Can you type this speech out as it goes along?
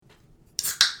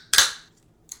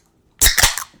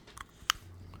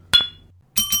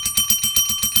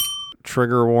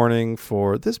trigger warning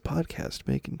for this podcast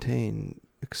may contain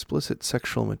explicit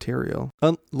sexual material,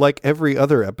 unlike every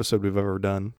other episode we've ever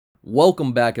done.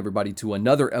 Welcome back, everybody, to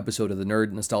another episode of the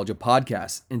Nerd Nostalgia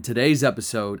Podcast. In today's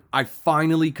episode, I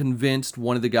finally convinced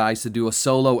one of the guys to do a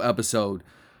solo episode.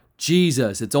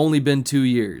 Jesus, it's only been 2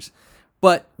 years.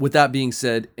 But with that being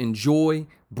said, enjoy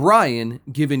Brian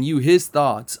giving you his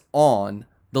thoughts on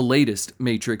the latest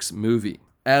Matrix movie.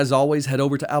 As always, head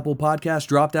over to Apple Podcasts,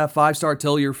 drop that 5-star,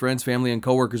 tell your friends, family, and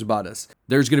coworkers about us.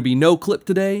 There's going to be no clip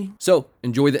today, so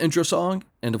enjoy the intro song,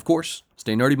 and of course,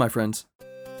 stay nerdy, my friends.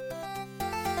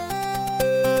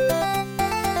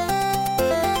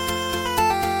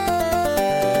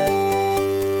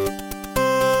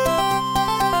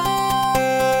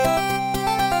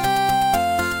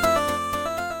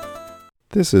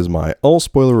 This is my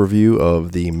all-spoiler review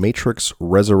of The Matrix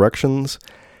Resurrections.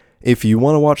 If you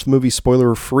want to watch the movie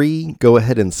spoiler-free, go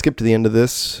ahead and skip to the end of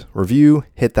this review,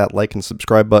 hit that like and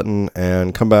subscribe button,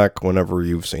 and come back whenever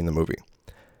you've seen the movie.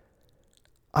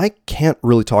 I can't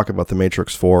really talk about The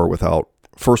Matrix 4 without,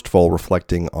 first of all,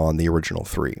 reflecting on the original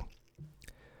 3.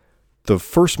 The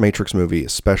first Matrix movie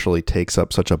especially takes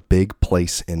up such a big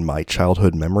place in my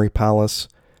childhood memory palace.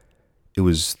 It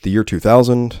was the year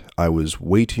 2000. I was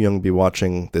way too young to be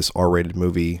watching this R-rated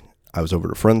movie. I was over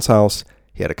at a friend's house.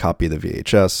 He had a copy of the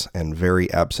VHS and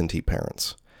very absentee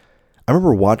parents. I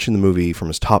remember watching the movie from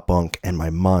his top bunk and my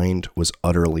mind was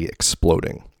utterly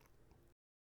exploding.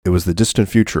 It was the distant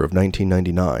future of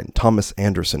 1999. Thomas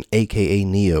Anderson, aka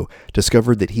Neo,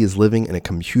 discovered that he is living in a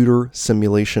computer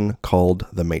simulation called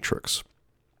The Matrix.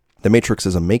 The Matrix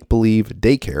is a make-believe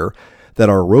daycare that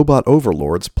our robot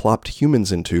overlords plopped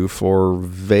humans into for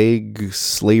vague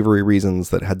slavery reasons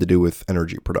that had to do with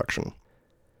energy production.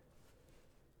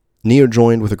 Neo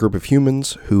joined with a group of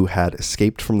humans who had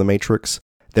escaped from the Matrix.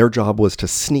 Their job was to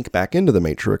sneak back into the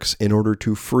Matrix in order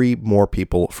to free more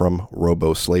people from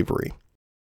robo-slavery.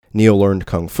 Neo learned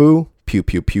Kung Fu,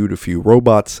 pew-pew-pewed a few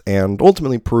robots, and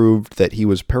ultimately proved that he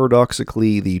was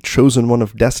paradoxically the chosen one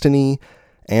of destiny,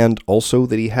 and also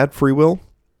that he had free will.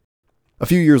 A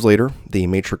few years later, the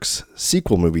Matrix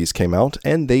sequel movies came out,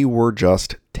 and they were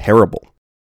just terrible.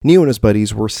 Neo and his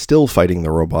buddies were still fighting the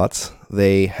robots.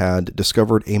 They had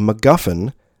discovered a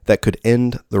MacGuffin that could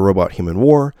end the robot-human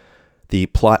war. The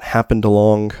plot happened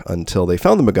along until they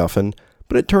found the MacGuffin,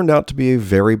 but it turned out to be a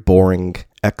very boring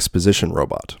exposition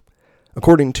robot.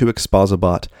 According to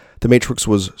Exposabot, the Matrix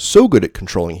was so good at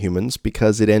controlling humans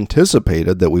because it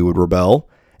anticipated that we would rebel,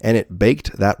 and it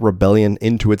baked that rebellion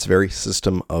into its very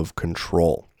system of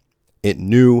control. It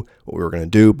knew what we were going to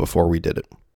do before we did it.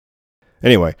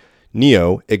 Anyway,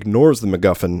 Neo ignores the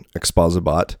MacGuffin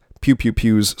Exposabot,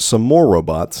 pew-pew-pews some more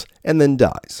robots, and then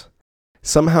dies.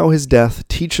 Somehow his death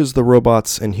teaches the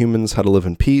robots and humans how to live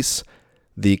in peace.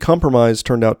 The compromise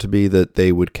turned out to be that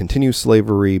they would continue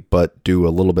slavery, but do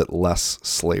a little bit less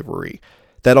slavery.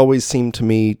 That always seemed to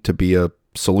me to be a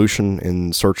solution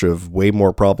in search of way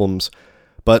more problems,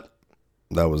 but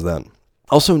that was then.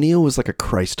 Also, Neo was like a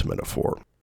Christ metaphor.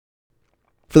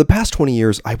 For the past 20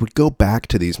 years, I would go back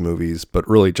to these movies, but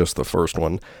really just the first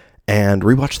one, and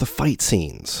rewatch the fight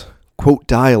scenes, quote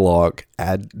dialogue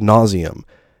ad nauseum,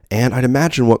 and I'd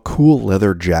imagine what cool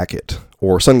leather jacket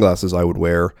or sunglasses I would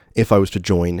wear if I was to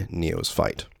join Neo's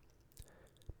fight.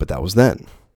 But that was then.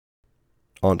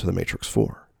 On to The Matrix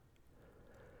 4.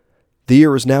 The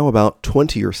year is now about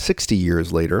 20 or 60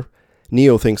 years later.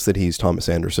 Neo thinks that he's Thomas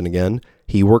Anderson again.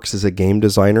 He works as a game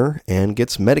designer and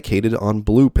gets medicated on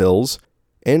blue pills,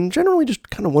 and generally just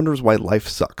kind of wonders why life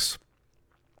sucks.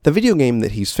 The video game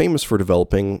that he's famous for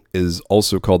developing is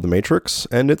also called The Matrix,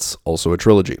 and it's also a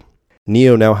trilogy.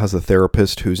 Neo now has a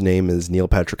therapist whose name is Neil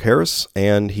Patrick Harris,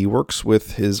 and he works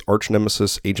with his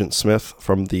arch-nemesis Agent Smith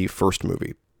from the first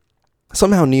movie.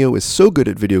 Somehow Neo is so good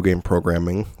at video game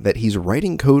programming that he's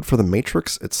writing code for The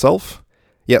Matrix itself.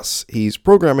 Yes, he's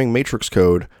programming Matrix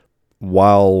code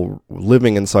while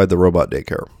living inside the robot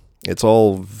daycare. It's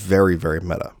all very, very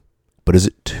meta. But is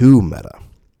it too meta?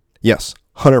 Yes,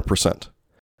 100%.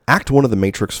 Act 1 of The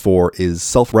Matrix 4 is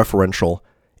self-referential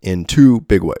in two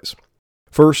big ways.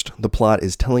 First, the plot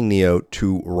is telling Neo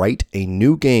to write a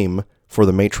new game for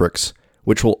The Matrix,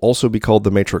 which will also be called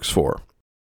The Matrix 4.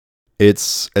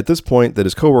 It's at this point that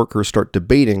his coworkers start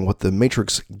debating what the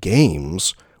Matrix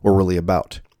games were really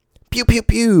about. Pew pew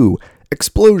pew!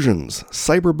 Explosions,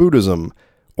 cyber Buddhism,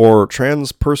 or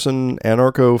trans-person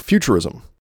anarcho-futurism.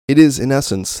 It is, in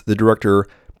essence, the director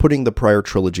putting the prior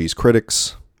trilogy's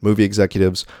critics, movie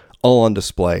executives, all on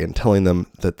display and telling them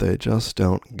that they just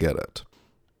don't get it.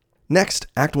 Next,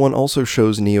 Act 1 also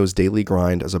shows Neo's daily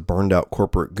grind as a burned-out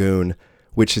corporate goon,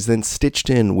 which is then stitched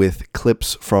in with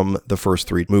clips from the first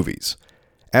 3 movies.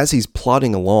 As he's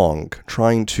plodding along,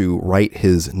 trying to write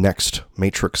his next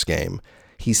Matrix game,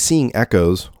 he's seeing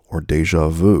echoes, or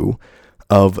déjà vu,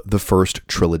 of the first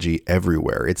trilogy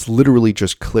everywhere. It's literally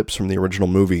just clips from the original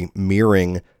movie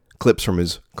mirroring clips from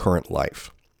his current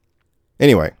life.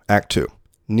 Anyway, Act 2.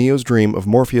 Neo's dream of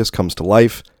Morpheus comes to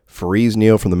life, frees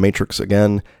Neo from the Matrix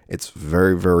again. It's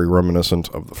very, very reminiscent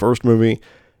of the first movie.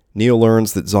 Neo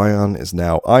learns that Zion is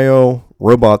now Io,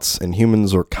 robots and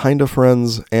humans are kind of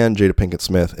friends, and Jada Pinkett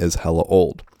Smith is hella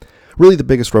old. Really, the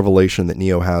biggest revelation that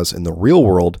Neo has in the real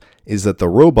world is that the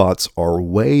robots are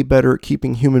way better at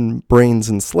keeping human brains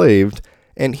enslaved,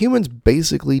 and humans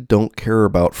basically don't care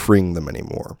about freeing them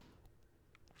anymore.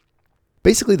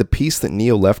 Basically, the piece that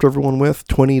Neo left everyone with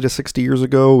 20 to 60 years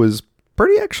ago is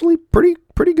pretty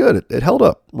good. It held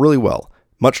up really well,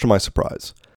 much to my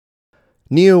surprise.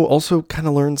 Neo also kind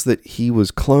of learns that he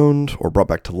was cloned or brought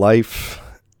back to life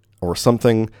or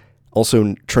something.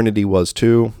 Also, Trinity was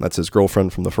too. That's his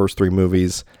girlfriend from the first 3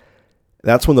 movies.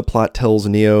 That's when the plot tells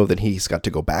Neo that he's got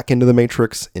to go back into the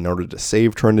Matrix in order to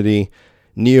save Trinity.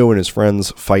 Neo and his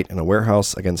friends fight in a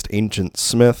warehouse against Agent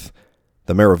Smith.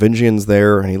 The Merovingian's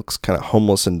there, and he looks kind of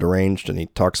homeless and deranged, and he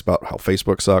talks about how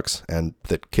Facebook sucks and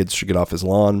that kids should get off his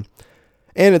lawn.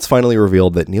 And it's finally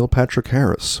revealed that Neil Patrick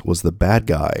Harris was the bad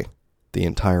guy the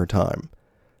entire time.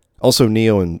 Also,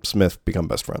 Neo and Smith become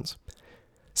best friends.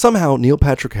 Somehow, Neil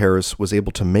Patrick Harris was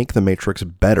able to make the Matrix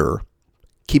better,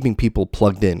 keeping people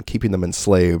plugged in, keeping them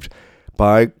enslaved,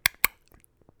 by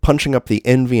punching up the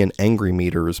envy and angry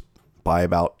meters by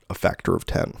about a factor of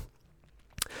 10.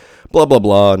 Blah, blah,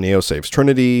 blah. Neo saves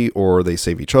Trinity, or they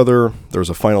save each other. There's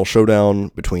a final showdown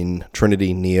between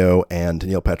Trinity, Neo, and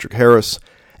Neil Patrick Harris,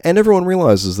 and everyone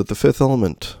realizes that the 5th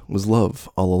element was love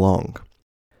all along.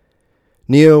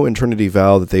 Neo and Trinity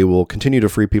vow that they will continue to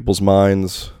free people's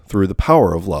minds through the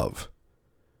power of love.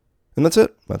 And that's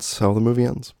it. That's how the movie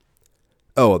ends.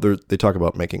 Oh, they talk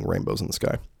about making rainbows in the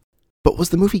sky. But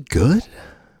was the movie good?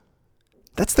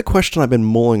 That's the question I've been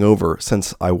mulling over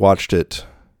since I watched it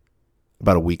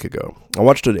about a week ago. I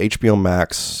watched it at HBO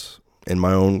Max in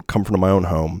my own comfort of my own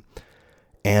home,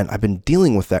 and I've been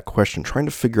dealing with that question, trying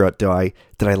to figure out, did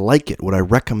I like it? Would I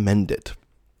recommend it?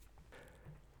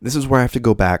 This is where I have to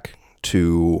go back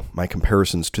to my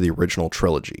comparisons to the original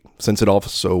trilogy, since it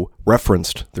also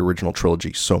referenced the original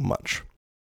trilogy so much.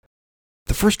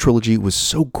 The first trilogy was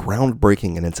so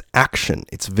groundbreaking in its action,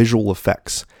 its visual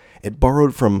effects. It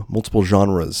borrowed from multiple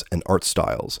genres and art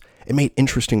styles. It made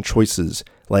interesting choices,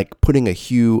 like putting a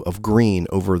hue of green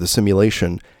over the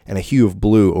simulation and a hue of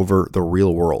blue over the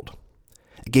real world.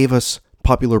 It gave us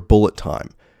popular bullet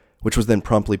time, which was then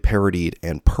promptly parodied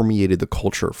and permeated the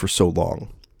culture for so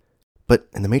long. But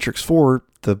in The Matrix 4,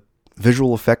 the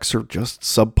visual effects are just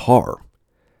subpar.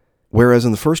 Whereas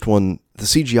in the first one, the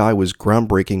CGI was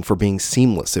groundbreaking for being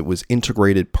seamless. It was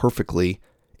integrated perfectly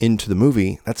into the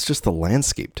movie. That's just the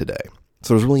landscape today.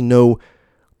 So there's really no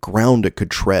ground it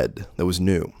could tread that was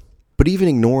new. But even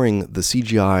ignoring the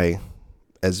CGI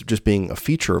as just being a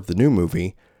feature of the new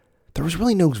movie, there was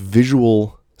really no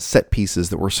visual set pieces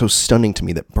that were so stunning to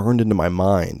me that burned into my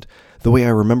mind, the way I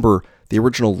remember the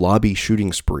original lobby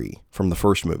shooting spree from the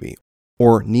first movie,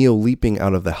 or Neo leaping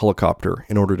out of the helicopter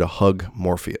in order to hug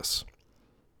Morpheus.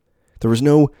 There was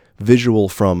no visual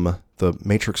from the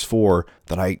Matrix 4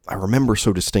 that I remember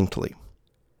so distinctly.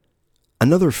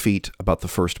 Another feat about the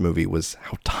first movie was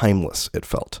how timeless it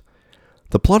felt.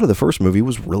 The plot of the first movie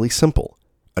was really simple.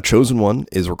 A chosen one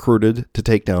is recruited to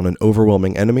take down an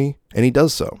overwhelming enemy, and he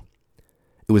does so.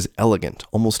 It was elegant,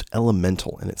 almost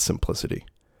elemental in its simplicity.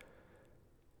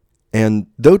 And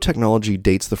though technology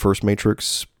dates the first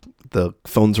Matrix, the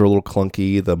phones are a little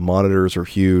clunky, the monitors are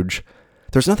huge,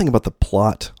 there's nothing about the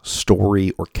plot,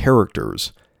 story, or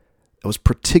characters that was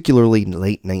particularly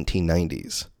late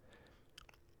 1990s.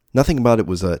 Nothing about it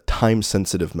was a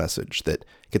time-sensitive message that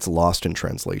gets lost in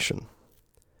translation.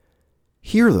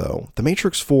 Here, though, The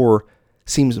Matrix 4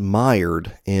 seems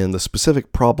mired in the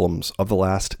specific problems of the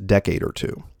last decade or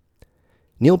two.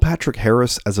 Neil Patrick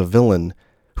Harris as a villain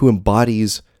who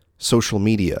embodies social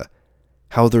media,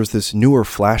 how there's this newer,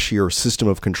 flashier system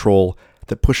of control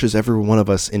that pushes every one of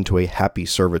us into a happy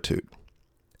servitude.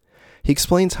 He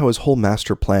explains how his whole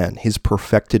master plan, his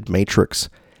perfected matrix,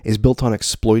 is built on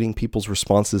exploiting people's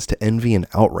responses to envy and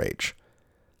outrage.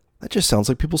 That just sounds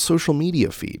like people's social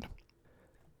media feed.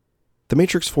 The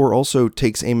Matrix 4 also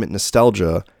takes aim at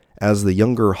nostalgia, as the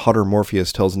younger, hotter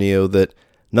Morpheus tells Neo that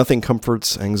nothing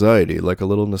comforts anxiety like a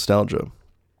little nostalgia.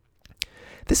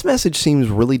 This message seems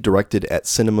really directed at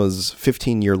cinema's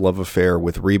 15-year love affair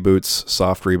with reboots,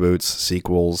 soft reboots,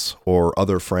 sequels, or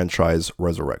other franchise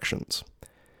resurrections.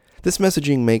 This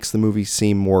messaging makes the movie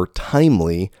seem more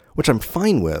timely, which I'm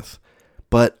fine with,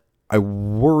 but I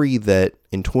worry that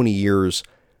in 20 years,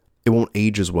 it won't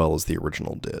age as well as the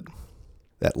original did.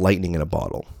 That lightning in a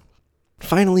bottle.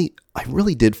 Finally, I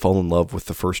really did fall in love with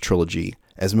the first trilogy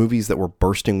as movies that were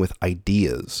bursting with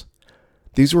ideas.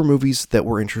 These were movies that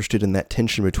were interested in that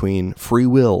tension between free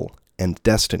will and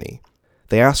destiny.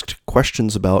 They asked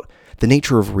questions about the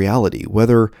nature of reality,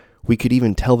 whether we could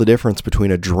even tell the difference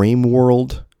between a dream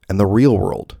world and the real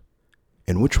world,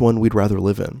 and which one we'd rather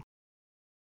live in.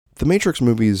 The Matrix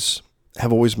movies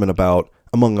have always been about,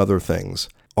 among other things,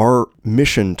 our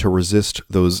mission to resist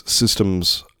those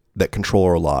systems that control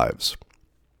our lives.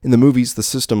 In the movies, the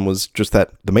system was just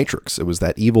that, the Matrix. It was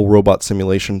that evil robot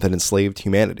simulation that enslaved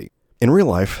humanity. In real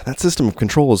life, that system of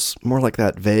control is more like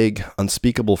that vague,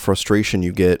 unspeakable frustration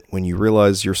you get when you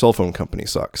realize your cell phone company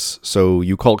sucks. So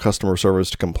you call customer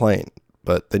service to complain,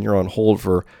 but then you're on hold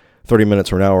for 30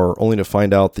 minutes or an hour only to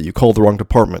find out that you called the wrong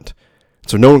department.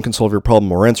 So no one can solve your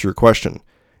problem or answer your question. And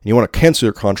you want to cancel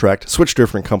your contract, switch to a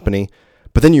different company,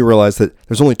 but then you realize that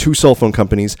there's only 2 cell phone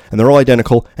companies and they're all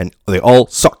identical and they all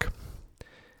suck.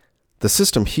 The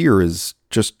system here is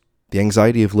just the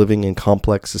anxiety of living in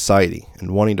complex society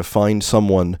and wanting to find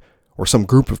someone or some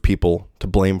group of people to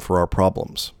blame for our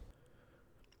problems.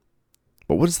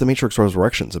 But what is The Matrix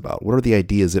Resurrections about? What are the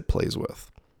ideas it plays with?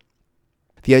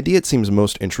 The idea it seems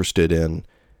most interested in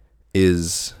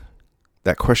is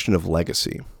that question of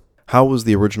legacy. How was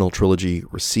the original trilogy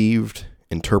received,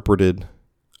 interpreted,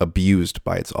 abused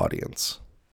by its audience?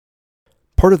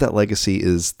 Part of that legacy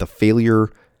is the failure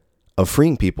of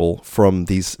freeing people from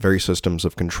these very systems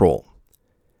of control.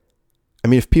 I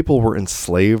mean, if people were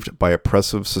enslaved by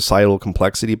oppressive societal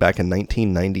complexity back in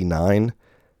 1999,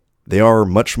 they are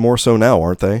much more so now,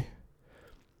 aren't they?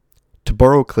 To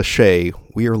borrow a cliche,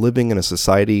 we are living in a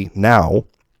society now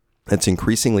that's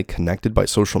increasingly connected by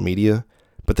social media,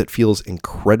 but that feels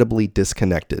incredibly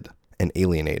disconnected and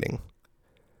alienating.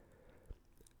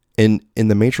 In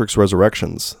The Matrix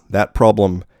Resurrections, that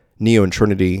problem, Neo and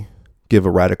Trinity give a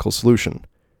radical solution,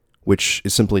 which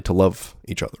is simply to love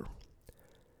each other.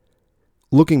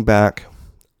 Looking back,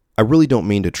 I really don't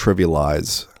mean to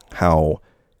trivialize how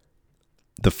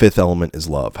the fifth element is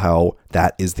love, how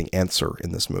that is the answer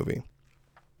in this movie.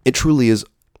 It truly is,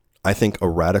 I think, a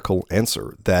radical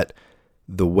answer, that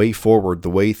the way forward, the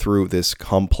way through this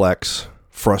complex,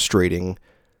 frustrating,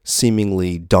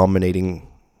 seemingly dominating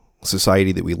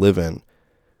society that we live in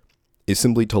is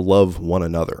simply to love one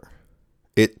another.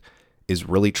 It is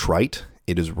really trite.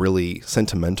 It is really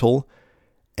sentimental.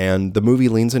 And the movie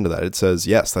leans into that. It says,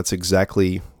 yes, that's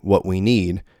exactly what we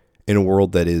need in a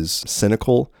world that is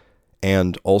cynical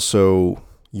and also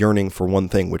yearning for one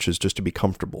thing, which is just to be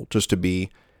comfortable, just to be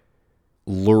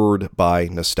lured by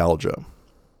nostalgia.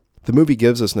 The movie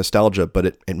gives us nostalgia, but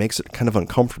it makes it kind of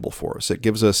uncomfortable for us. It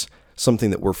gives us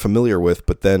something that we're familiar with,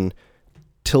 but then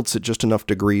tilts it just enough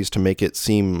degrees to make it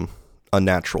seem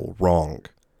unnatural, wrong.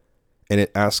 And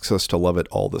it asks us to love it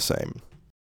all the same.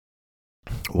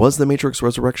 Was The Matrix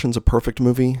Resurrections a perfect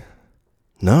movie?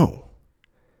 No.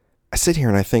 I sit here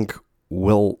and I think,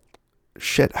 well,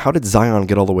 shit, how did Zion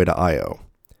get all the way to Io?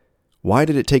 Why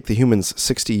did it take the humans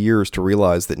 60 years to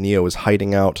realize that Neo is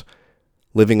hiding out,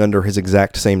 living under his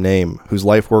exact same name, whose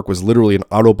life work was literally an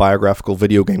autobiographical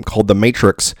video game called The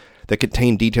Matrix that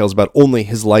contained details about only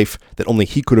his life that only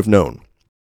he could have known?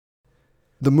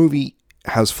 The movie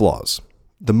has flaws.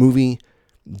 The movie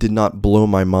did not blow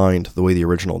my mind the way the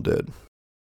original did.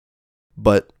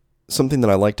 But something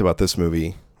that I liked about this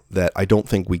movie that I don't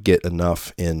think we get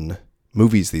enough in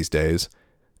movies these days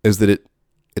is that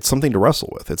it's something to wrestle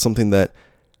with. It's something that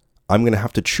I'm going to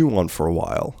have to chew on for a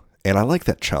while. And I like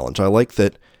that challenge. I like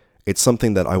that it's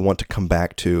something that I want to come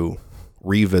back to,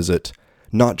 revisit,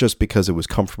 not just because it was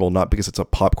comfortable, not because it's a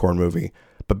popcorn movie,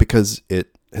 but because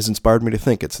it has inspired me to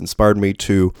think. It's inspired me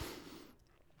to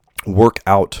work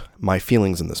out my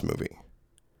feelings in this movie.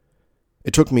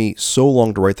 It took me so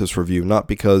long to write this review, not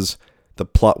because the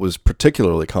plot was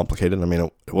particularly complicated. I mean,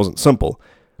 it wasn't simple,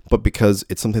 but because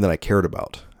it's something that I cared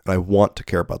about. And I want to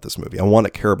care about this movie. I want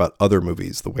to care about other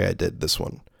movies the way I did this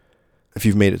one. If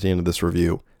you've made it to the end of this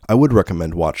review, I would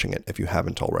recommend watching it if you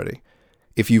haven't already.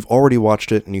 If you've already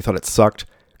watched it and you thought it sucked,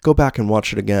 go back and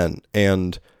watch it again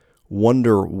and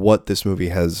wonder what this movie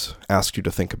has asked you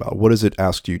to think about. What has it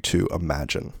asked you to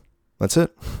imagine? That's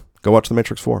it. Go watch The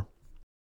Matrix 4.